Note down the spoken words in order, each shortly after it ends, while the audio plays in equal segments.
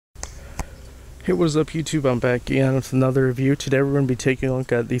Hey, what is up YouTube? I'm back again with another review. Today we're going to be taking a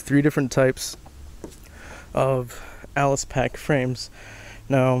look at the three different types of Alice Pack frames.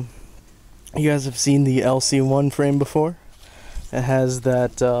 Now, you guys have seen the LC1 frame before. It has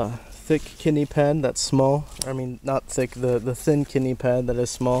that thick kidney pad that's small. I mean, not thick, the thin kidney pad that is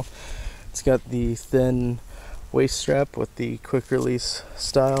small. It's got the thin waist strap with the quick release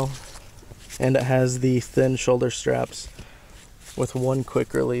style. And it has the thin shoulder straps with one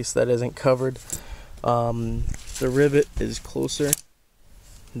quick release that isn't covered. The rivet is closer.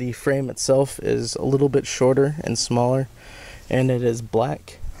 The frame itself is a little bit shorter and smaller, and it is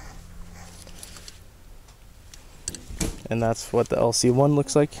black. And that's what the LC1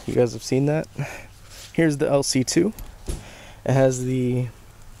 looks like. You guys have seen that. Here's the LC2. It has the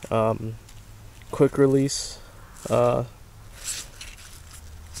quick release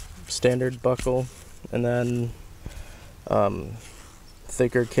standard buckle, and then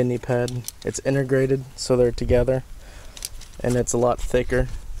thicker kidney pad. It's integrated, so they're together, and it's a lot thicker.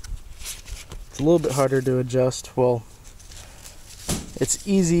 It's a little bit harder to adjust. Well, it's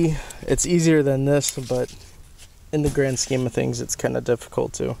easier than this, but in the grand scheme of things, it's kind of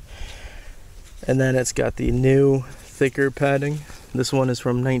difficult too. And then it's got the new thicker padding. This one is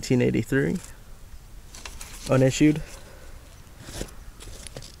from 1983, unissued.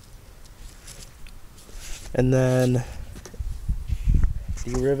 And then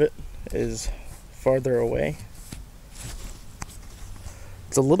the rivet is farther away.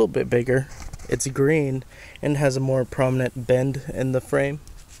 It's a little bit bigger. It's green and has a more prominent bend in the frame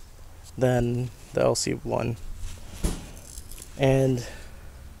than the LC1. And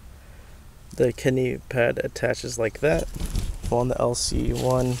the kidney pad attaches like that, while on the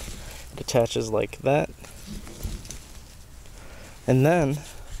LC1 it attaches like that. And then,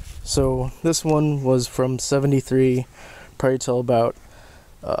 so this one was from 73 probably till about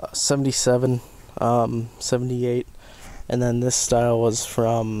 77, 78, and then this style was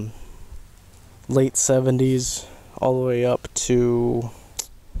from late 70s all the way up to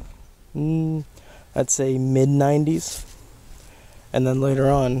I'd say mid 90s. And then later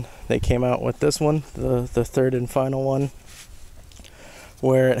on they came out with this one, the third and final one,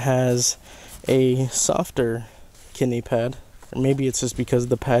 where it has a softer kidney pad. Or maybe it's just because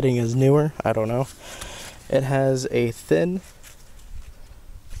the padding is newer, I don't know. It has a thin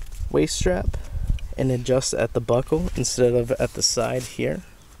waist strap and adjusts at the buckle instead of at the side here.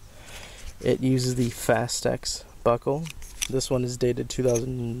 It uses the Fastex buckle. This one is dated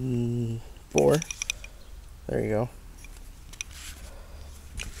 2004. There you go.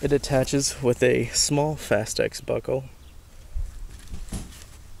 It attaches with a small Fastex buckle.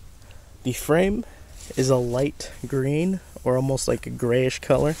 The frame is a light green, or almost like a grayish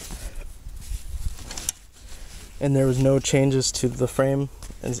color, and there was no changes to the frame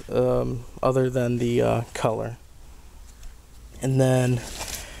other than the color. And then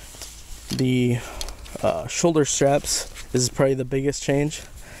the shoulder straps is probably the biggest change.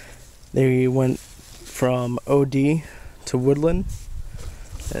 They went from OD to Woodland,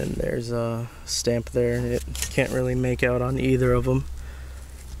 and there's a stamp there. It can't really make out on either of them.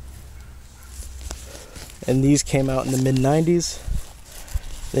 And these came out in the mid-90s.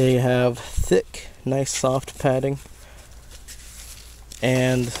 They have thick, nice soft padding,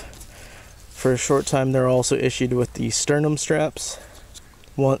 and for a short time they're also issued with the sternum straps.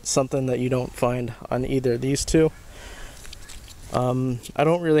 Something that you don't find on either of these two. I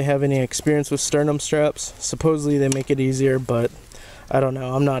don't really have any experience with sternum straps. Supposedly they make it easier, but I don't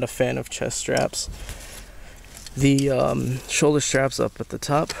know. I'm not a fan of chest straps. The shoulder straps up at the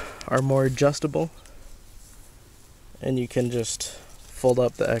top are more adjustable, and you can just fold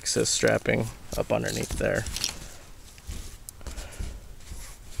up the excess strapping up underneath there.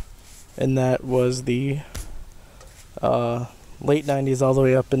 And that was the late 90s all the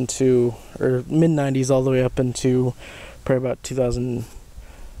way up into, or mid 90s all the way up into probably about 2000,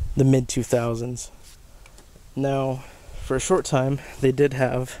 the mid 2000s. Now, for a short time, they did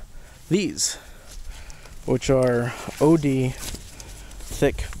have these, which are OD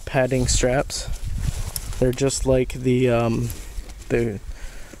thick padding straps. They're just like the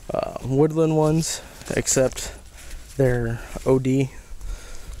Woodland ones, except they're OD,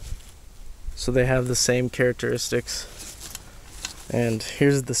 so they have the same characteristics. And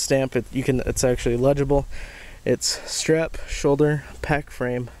here's the stamp. It's actually legible. It's strap, shoulder, pack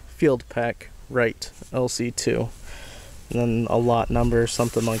frame, field pack, right, LC2, and then a lot number,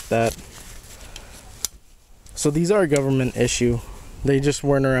 something like that. So these are a government issue. They just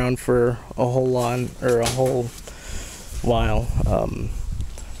weren't around for a whole while.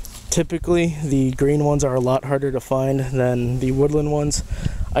 Typically, the green ones are a lot harder to find than the Woodland ones.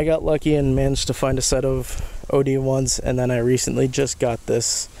 I got lucky and managed to find a set of OD1s, and then I recently just got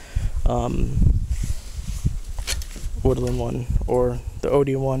this woodland one, or the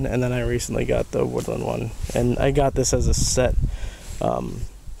OD1, and then I recently got the woodland one, and I got this as a set,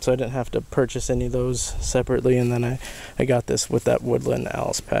 so I didn't have to purchase any of those separately, and then I got this with that woodland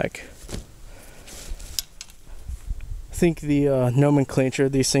Alice pack. I think the nomenclature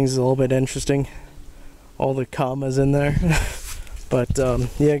of these things is a little bit interesting, all the commas in there. But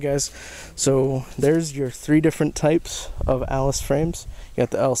yeah guys, so there's your 3 different types of Alice frames. You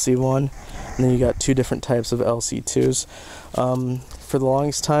got the LC1, and then you got 2 different types of LC2s. For the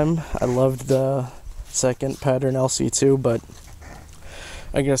longest time, I loved the second pattern LC2, but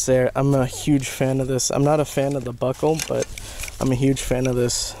I gotta say, I'm a huge fan of this. I'm not a fan of the buckle, but I'm a huge fan of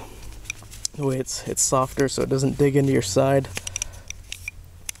this. The way it's softer, so it doesn't dig into your side,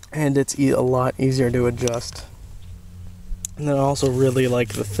 and it's a lot easier to adjust. And then I also really like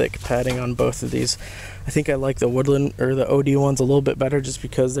the thick padding on both of these. I think I like the woodland or the OD ones a little bit better just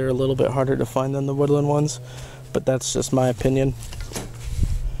because they're a little bit harder to find than the woodland ones, but that's just my opinion.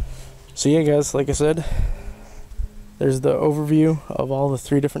 So yeah guys, like I said, there's the overview of all the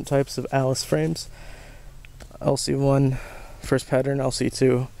 3 different types of Alice frames. LC1, first pattern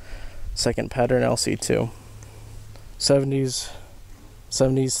LC2, second pattern LC2. 70s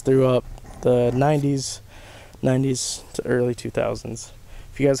through up the 90s to early 2000s.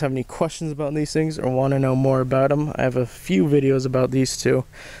 If you guys have any questions about these things or want to know more about them, I have a few videos about these too.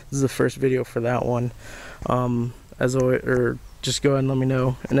 This is the first video for that one. As always, or just go ahead and let me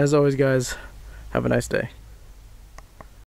know. And as always guys, have a nice day.